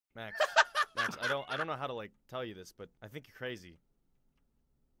Max, I don't know how to like tell you this, but I think you're crazy.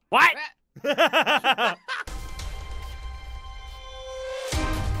 What?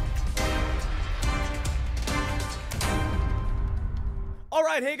 All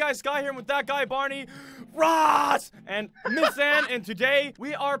right, hey guys, Sky here with that guy Barney, Ross, and Miss Ann, and today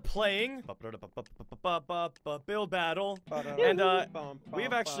we are playing Build Battle, and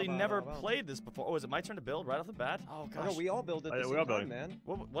we've actually never played this before. Oh, is it my turn to build right off the bat? Oh gosh, no, we all build at the same time, man.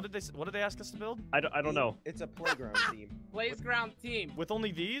 What did they ask us to build? I don't know. It's a playground team. Playground team. With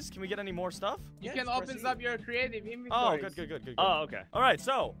only these, can we get any more stuff? You can open up your creative inventory. Oh, good. Oh, okay. All right,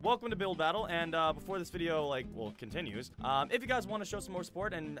 so welcome to Build Battle, and before this video continues, if you guys want to show some more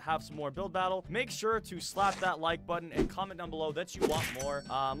support and have some more Build Battle, make sure to slap that like button and comment down below that you want more.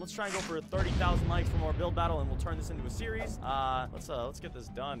 Let's try and go for 30,000 likes for more Build Battle, and we'll turn this into a series. Let's get this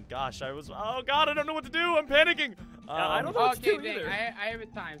done. Gosh, oh god, I don't know what to do. I'm panicking. I don't know what to do either. I have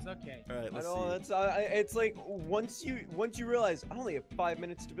it times. Okay. All right, let's see. It's like once you realize I only have 5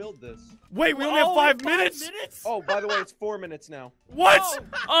 minutes to build this. Wait, we only have 5 minutes? Oh, by the way, it's 4 minutes now. What?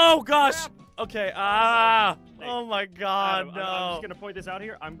 Oh gosh. Crap. Okay. Oh my god, no. I'm just gonna point this out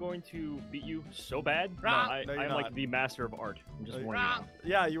here. I'm going to beat you so bad. No, I'm like the master of art. I'm just warning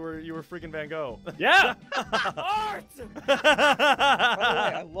you. Yeah, you were freaking Van Gogh. Yeah. Art. By the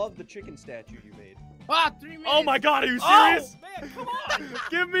way, I love the chicken statue you made. Ah, 3 minutes. Oh my god, are you serious? Oh, man, come on.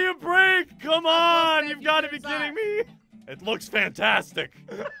 Give me a break. Come on. You've got to be inside. kidding me. It looks fantastic.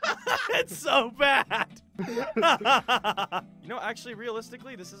 It's so bad. You know, actually,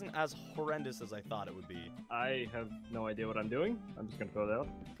 realistically, this isn't as horrendous as I thought it would be. I have no idea what I'm doing. I'm just gonna throw that out.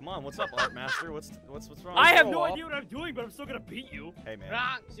 Come on, what's up, Art Master? What's wrong? I have no idea what I'm doing, but I'm still gonna beat you. Hey, man.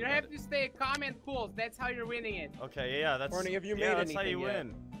 Wrong. You have to stay calm and cool. That's how you're winning it. Okay, yeah, that's. Barney, have you made that's how you anything yet?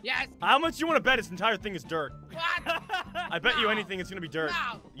 win. Yes. How much you want to bet this entire thing is dirt? What? I bet you No. anything it's gonna be dirt.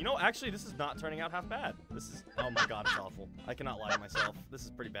 No. You know, actually, this is not turning out half bad. This is. Oh my god, it's awful. I cannot lie to myself. This is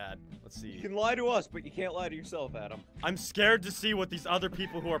pretty bad. Let's see. You can lie to us, but you can't lie to yourself, Adam. I'm scared to see what these other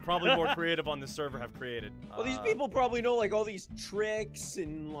people who are probably more creative on this server have created. Well, these people probably know like all these tricks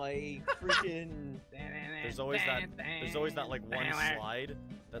and like freaking. There's always that like one slide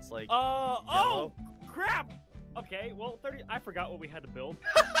that's like. Oh yellow. crap. Okay, well, I forgot what we had to build.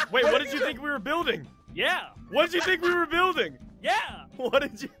 Wait, what did you think we were building? Yeah. What did you think we were building? Yeah. What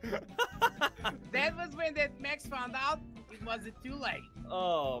did you? That was when that Max found out it wasn't too late.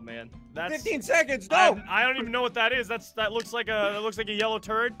 Oh man. That's 15 seconds. No. I don't even know what that is. That looks like a yellow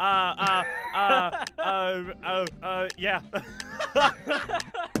turd. Yeah.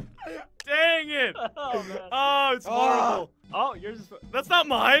 Dang it! Oh man. Oh, it's horrible. Oh, yours is. That's not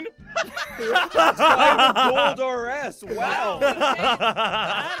mine. Gold RS. Wow.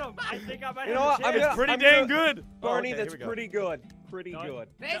 Adam, I think I might You know have what? a chance. It's pretty dang good. Barney, Oh, okay, that's here we go. pretty good. Pretty good.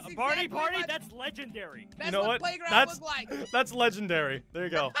 That's Barney, exactly what- that's legendary. That's You know what what? playground That's look like. that's legendary. There you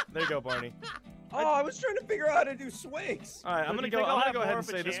go. There you go, Barney. Oh, I was trying to figure out how to do swings. All right, I'm Well, gonna you go. think I'll I'm gonna have go ahead more and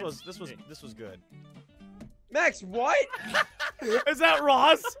of a say chance? this was good. Max, what? Is that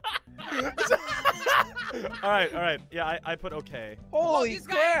Ross? all right. Yeah, I put okay. Holy this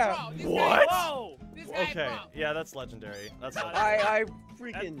guy crap. Pro. This What? Guy Whoa. pro. This guy Okay, pro. yeah, that's legendary. That's Nah, legendary. I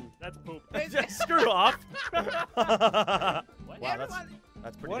freaking. That's poop. Just screw off. Wow, Everyone,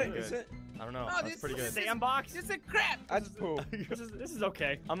 that's pretty What good. is it? I don't know. No, That's this pretty is- good. Sandbox. this is crap. That's poop. This is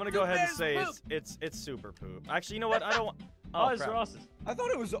okay. I'm gonna go ahead and There's say poop. it's super poop. Actually, you know what? I don't. Oh, Oh, it's crap. Ross's. I thought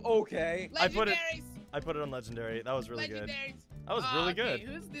it was okay. I put it- Legendaries. I put it on legendary. That was really good. Legendaries. That was really Okay, good.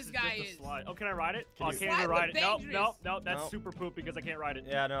 who's this Just guy a is? slide. Oh, can I ride it? Can Oh, you- I can't even Slide ride it. was Nope, dangerous. nope. That's Nope. super poop because I can't ride it.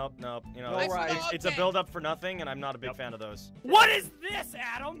 Yeah, nope. You know, No it's, ride. it's a build up for nothing, and I'm not a big Yep. fan of those. What is this,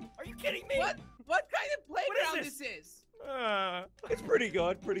 Adam? Are you kidding me? What kind of playground this? this is? It's pretty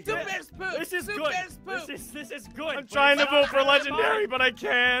good. Pretty Two good. bears poop. This is Two good. bears poop. This is good. I'm but trying to it's vote not for better than legendary, mine. but I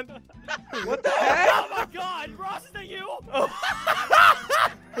can't. What the Oh heck? my God, Ross, is that you?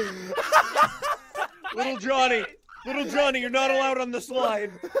 Little Johnny. Little Johnny, you're not allowed on the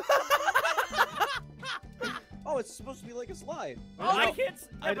slide. Oh, it's supposed to be like a slide. Oh, I know, can't.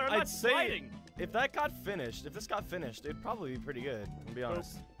 Yeah, but I'm I'd not say sliding. if this got finished, it'd probably be pretty good. To be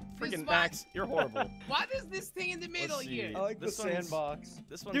honest. This Freaking one- Max, you're horrible. What is this thing in the middle Let's here? see. I like the This one's- sandbox.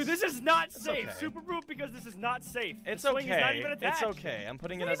 This one's. Dude, this is not It's safe. okay. Super proof because this is not safe. It's the swing okay. Is not even attached. It's okay. I'm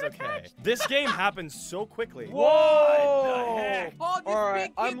putting it It's as not even okay. attached. This game happens so quickly. Whoa! the heck? Oh, this All right,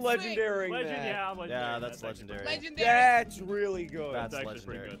 big I'm kid swing. legendary Legend, that. yeah, I'm legendary. Yeah, that's actually legendary. Legendary. That's really good. That's actually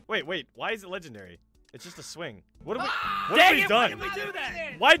pretty legendary. Wait, why is it legendary? It's just a swing. What have we? Ah! What have Dang we it, done? why did we do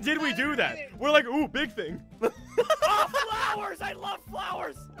that? Why did we do that? We're like, ooh, big thing. Oh, flowers! I love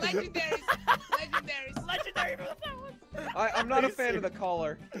flowers. Legendaries. Legendaries. Legendary for the flowers. I'm not a fan of the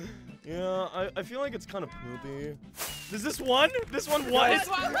collar. Yeah, I feel like it's kind of poopy. Is this one? This one what?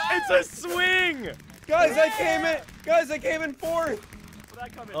 Guys, It's a swing! Guys, I came in fourth.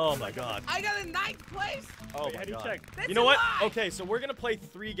 Oh my god. I got a 9th place. Oh Wait, my how do you god. check? That's You know a what? lie. Okay, so we're gonna play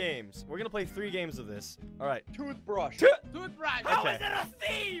 3 games. We're gonna play 3 games of this. All right. Toothbrush. Toothbrush. How Okay. is it a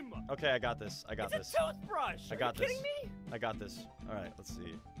theme? Okay, I got this. I got It's this. a toothbrush. I got Are you this. kidding me? I got this. All right, let's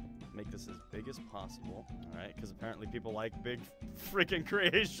see. Make this as big as possible. All right, because apparently people like big freaking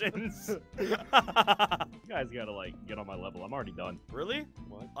creations. You guys gotta like get on my level. I'm already done. Really?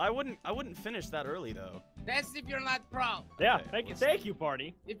 What? I wouldn't finish that early though. That's if you're not pro. Yeah, Okay, thank you,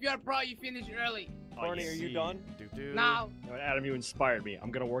 Barney. If you're pro, you finish early. Barney, are you See. done? Doo-doo. Now, You know, Adam, you inspired me. I'm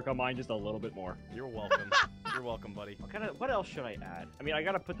gonna work on mine just a little bit more. You're welcome. You're welcome, buddy. What else should I add? I mean, I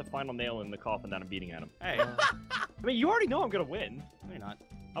gotta put the final nail in the coffin that I'm beating Adam. Hey, I mean, you already know I'm gonna win. no, you're not.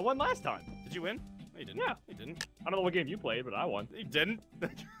 I won last time. Did you win? No, you didn't. Yeah. You didn't. I don't know what game you played, but I won. You didn't.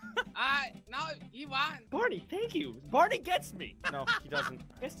 no, he won. Barney, thank you. Barney gets me. No, he doesn't.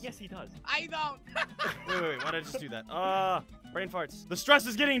 Yes, he does. I don't. Wait. Why did I just do that? Brain farts. The stress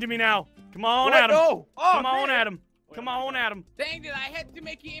is getting to me now. Come on, What? Adam. No. Come on, man. Adam. Wait, Come oh my on, God. Adam. Dang it, I had to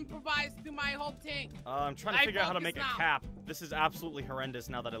make you improvise to my whole thing. I'm trying to I figure out how to focus make a now. cap. This is absolutely horrendous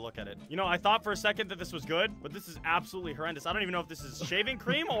now that I look at it. You know, I thought for a second that this was good, but this is absolutely horrendous. I don't even know if this is shaving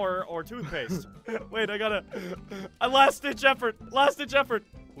cream or toothpaste. Wait, I last ditch effort. Last ditch effort.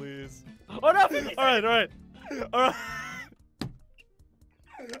 Please. Oh no! All right.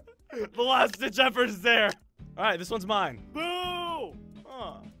 The last ditch effort is there. All right, this one's mine. Boo! Oh.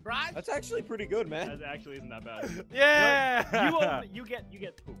 Brush? That's actually pretty good, man. That actually isn't that bad. Yeah. You get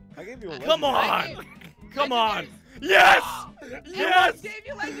poop. I gave you a Come legendary. on. gave- Come on. Legendaries. Yes. I Yes. gave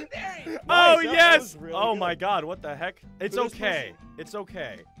you legendary. Oh Nice, that yes! was really Oh good. my god, what the heck? It's But this okay. It's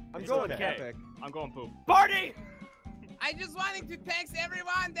okay. I'm It's going okay. epic. I'm going poop. Barney! I just wanted to thank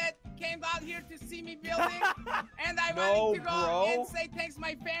everyone that came out here to see me building. And I No, wanted to go bro. and say thanks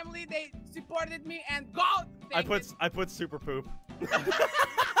my family. They supported me and go. I put super poop.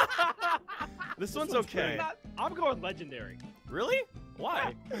 This one's okay. I'm going legendary. Really?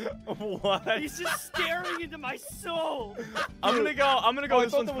 Why? What? He's just staring into my soul. I'm gonna go Oh, I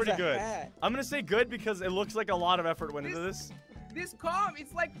this thought one's that was pretty a good. hat. I'm gonna say good because it looks like a lot of effort went into this. This comb,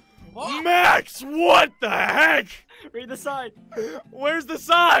 it's like. Oh, Max, what the heck? Read the sign. Where's the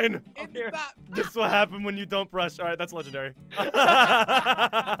sign? it's here. This is what happened when you don't brush. All right, that's legendary. Oh,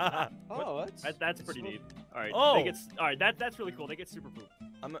 That's pretty neat. All right. Oh. They get, all right. That's really cool. They get super poop.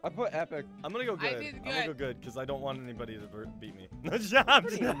 I put epic. I'm gonna go I good. did I'm gonna go good. good because I don't want anybody to beat me.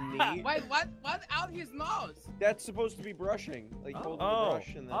 Pretty neat. Wait, what out his nose? That's supposed to be brushing. Like holding Oh. the brush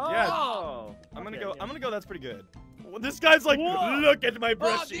and then. Yeah. Oh. I'm gonna Okay, go. yeah. I'm gonna go. That's pretty good. Well, this guy's like, Whoa. look at my Oh,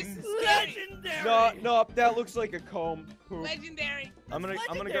 brushing. this is scary. Legendary. No, that looks like a comb. Poop. Legendary. I'm gonna go.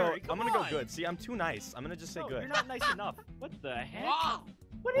 legendary, I'm come gonna go on. good. See, I'm too nice. I'm gonna just say No, good. You're not nice enough. What the heck? Wow.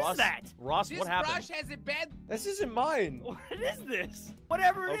 What is Ross, that? Ross, This what happened? brush has a bed. This isn't mine. What is this?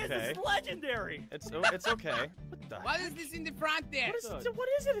 Whatever it is, Okay. it's legendary. It's okay. What the? What is this in the front there? What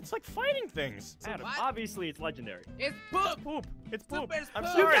is it? It's like fighting things. Adam, what? obviously it's legendary. It's poop. Poop. It's poop. Super's I'm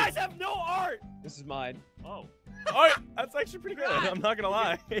poop. You sorry. guys have no art. This is mine. Oh, All right, that's actually pretty good. Right. I'm not gonna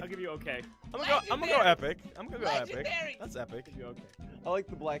lie. I'll give you okay. I'm gonna go epic. I'm gonna go epic. Legendary. That's epic. Give you okay. I like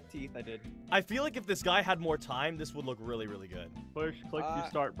the black teeth. I did. I feel like if this guy had more time, this would look really, really good. Push, click, you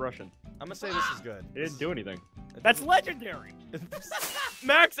start brushing. I'm gonna say this is good. It didn't do anything. It That's doesn't- legendary.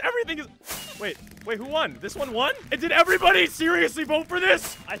 Max, everything is. Wait, who won? This one won? And did everybody seriously vote for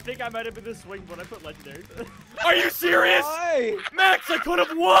this? I think I might have been the swing, but I put legendary. Are you serious? Why? Max, I could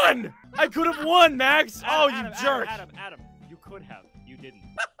have won! I could have won, Max! Oh, you Adam, jerk! Adam, you could have. You didn't.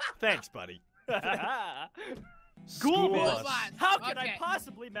 Thanks, buddy. Cool, School boys. us. How could I Okay.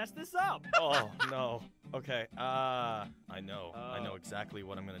 possibly mess this up? Oh, no. Okay, I know exactly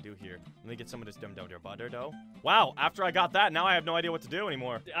what I'm gonna do here. Let me get some of this butter dough. Wow, after I got that, now I have no idea what to do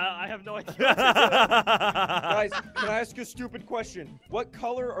anymore. I have no idea. Guys, can I ask a stupid question? What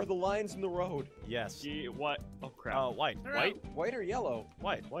color are the lines in the road? Yes. Gee, what? Oh crap. White. White? White or yellow?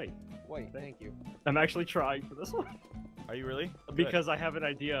 White. Wait. White. Thank you. I'm actually trying for this one. Are you really? Good. Because I have an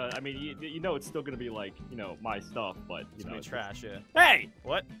idea. I mean, you know it's still gonna be like, my stuff, but, It's you gonna know. be trash, yeah. Hey!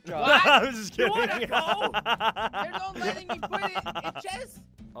 What? What? I was just You kidding. wanna go? They're not letting me put it in chest.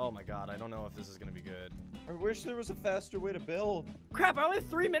 Oh my god, I don't know if this is gonna be good. I wish there was a faster way to build. Crap, I only have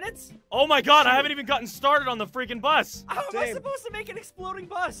 3 minutes? Oh my god, I haven't even gotten started on the freaking bus! How am I Same. supposed to make an exploding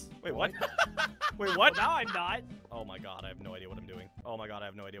bus? Wait, what? Wait, Well, what? now I'm not. Oh my god, I have no idea what I'm doing. Oh my god, I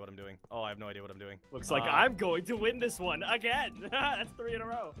have no idea what I'm doing. Oh, I have no idea what I'm doing. Looks like I'm going to win this one again. That's 3 in a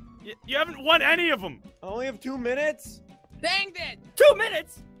row. You haven't won any of them. I only have 2 minutes. Dang it! 2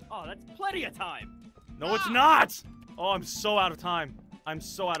 minutes? Oh, that's plenty of time. No, it's not. Oh, I'm so out of time. I'm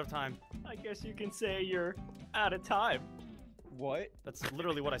so out of time. I guess you can say you're out of time. What? That's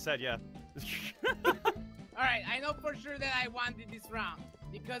literally what I said, yeah. Alright, I know for sure that I won this round.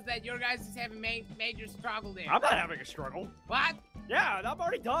 Because that your guys is having major struggle there. I'm not having a struggle. What? Yeah, I'm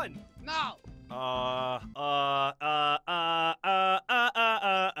already done. No.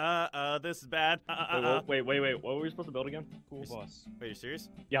 This is bad. Wait. What were we supposed to build again? Cool bus. Wait, you serious?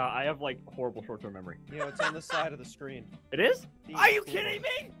 Yeah, I have like horrible short-term memory. Yeah, it's on the side of the screen. It is? These Are you cool kidding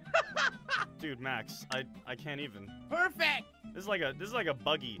bus. me? Dude, Max, I can't even. Perfect. This is like a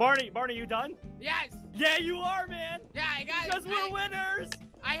buggy. Barney, you done? Yes. Yeah, you are, man. Yeah, I got Because it. we're winners.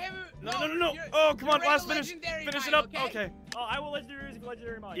 I have a... No. you're- Oh, come on, you're last a finish. legendary Finish it mine, up. Okay. Oh, I will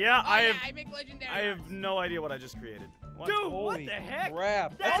legendary mine. Yeah, Oh, I make legendary. I have mines. no idea what I just created. What? Dude, Holy what the heck?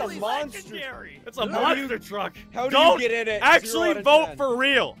 crap. That's That's a monster. legendary. It's a How do you- monster truck. How do Don't you get in it? Actually 0 out of vote 10? for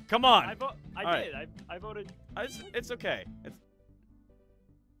real. Come on. I All did. I voted. It's okay.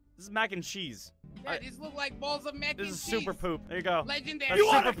 This is mac and cheese. Yeah, these look like balls of mac This and is cheese. super poop. There you go. Legendary. That's You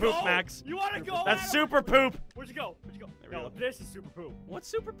super wanna poop, go? Max. You want to go? That's Adam? super poop. Where'd you go? There we No, go. this is super poop. What's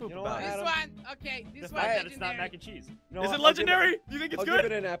super poop You know about? what, it? This Adam? one, okay, this The one fact that it's legendary. not mac and cheese. You know Is what, it I'll legendary? You think it's I'll good?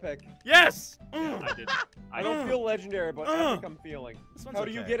 give it an epic. Yes. I did. I don't feel legendary, but epic I'm feeling. This one's How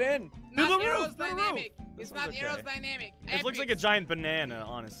do you okay. get in? Not the roof, arrows to the roof. dynamic. This It's not one's arrows okay. dynamic. It looks like a Epic. giant banana,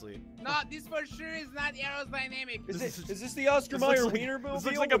 honestly. No, this for sure is not arrows dynamic. Is This this the Oscar This looks Mayer like- Wiener This movie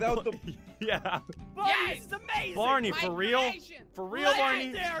looks like without a the? yeah. Barney, Yes! this is amazing. Barney, My for real? creation. For real, Barney?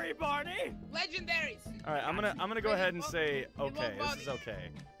 Legendary, Barney. Legendaries. All right, I'm gonna go ahead and say okay. This is okay.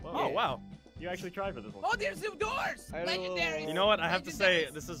 Oh Yeah. wow. You actually tried for this one. Oh, there's some doors. I don't know. Legendaries. You know what? I have to say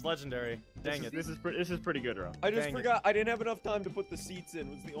Legendaries. this is legendary. Dang it. This is pretty good, Ro. I just Dang it. forgot. I didn't have enough time to put the seats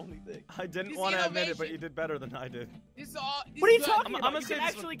in. Was the only thing. I didn't This want to admit it, but innovation. you did better than I did. This is all. This What are you is talking good. about? I'ma You say can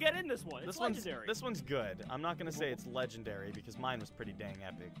this actually get in this one. It's legendary. This one's good. I'm not gonna say it's legendary because mine was pretty dang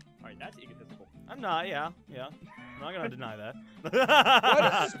epic. All right, that's egotistical. I'm not. Yeah. I'm not gonna deny that. Why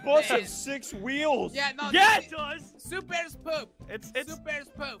does this bus Man. have 6 wheels? Yeah, no. Yeah, this it does. is Super's poop. It's Super's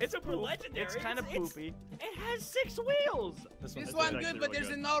poop. it's a poop. legendary. It's kind of It's- poopy. It has 6 wheels. This This one's one actually good, but really there's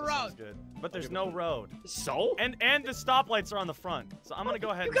good. no This one's road. good. But there's no road. So? And the stoplights are on the front. So I'm gonna go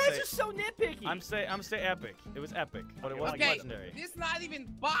ahead You and guys say are so nitpicky. I'm say epic. It was epic, but it wasn't Okay, legendary. this not even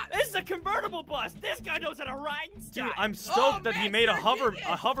bus. This is a convertible bus. This guy knows how to ride and Dude, stuff. I'm stoked that he Max, made a you're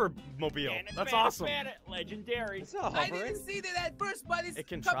a hover mobile. That's awesome. Legendary. It's not I hovering. didn't see that at first, but it's It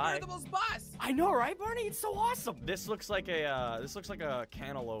can try. convertible's bus. I know, right, Barney? It's so awesome. This looks like a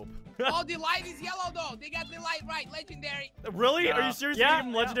cantaloupe. Oh, the light is yellow though. They got the light right. Legendary. Really? Are you serious? You gave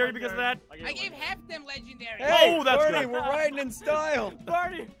him legendary because of that? I gave half them legendary. Hey, Oh, that's Barney, good. we're riding in style.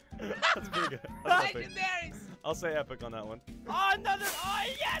 Barney. That's pretty good. That's epic. Legendaries. I'll say epic on that one. Oh, another. Oh,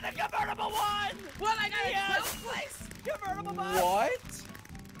 yeah, the convertible one. What? I got Yes. a 12th place. Convertible bus. What?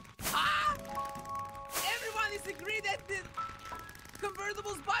 Ah! Everyone is agreed that the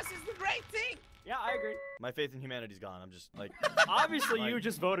convertible's bus is the great thing. Yeah, I agree. My faith in humanity's gone. I'm just like, Obviously, Like- you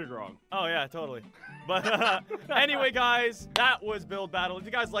just voted wrong. oh yeah, totally. But anyway, guys, that was Build Battle. If you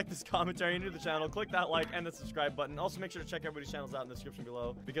guys like this commentary, you're new to the channel, click that like and the subscribe button. Also, make sure to check everybody's channels out in the description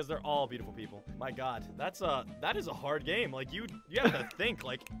below because they're all beautiful people. My God, that is a hard game. Like you have to think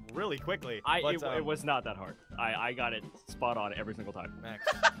like really quickly. But, It was not that hard. I got it spot on every single time. Max,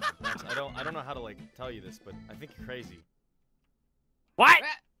 I don't know how to like tell you this, but I think you're crazy. What?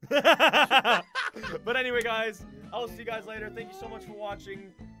 But anyway, guys, I'll see you guys later. Thank you so much for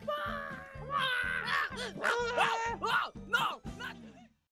watching. Oh, no, not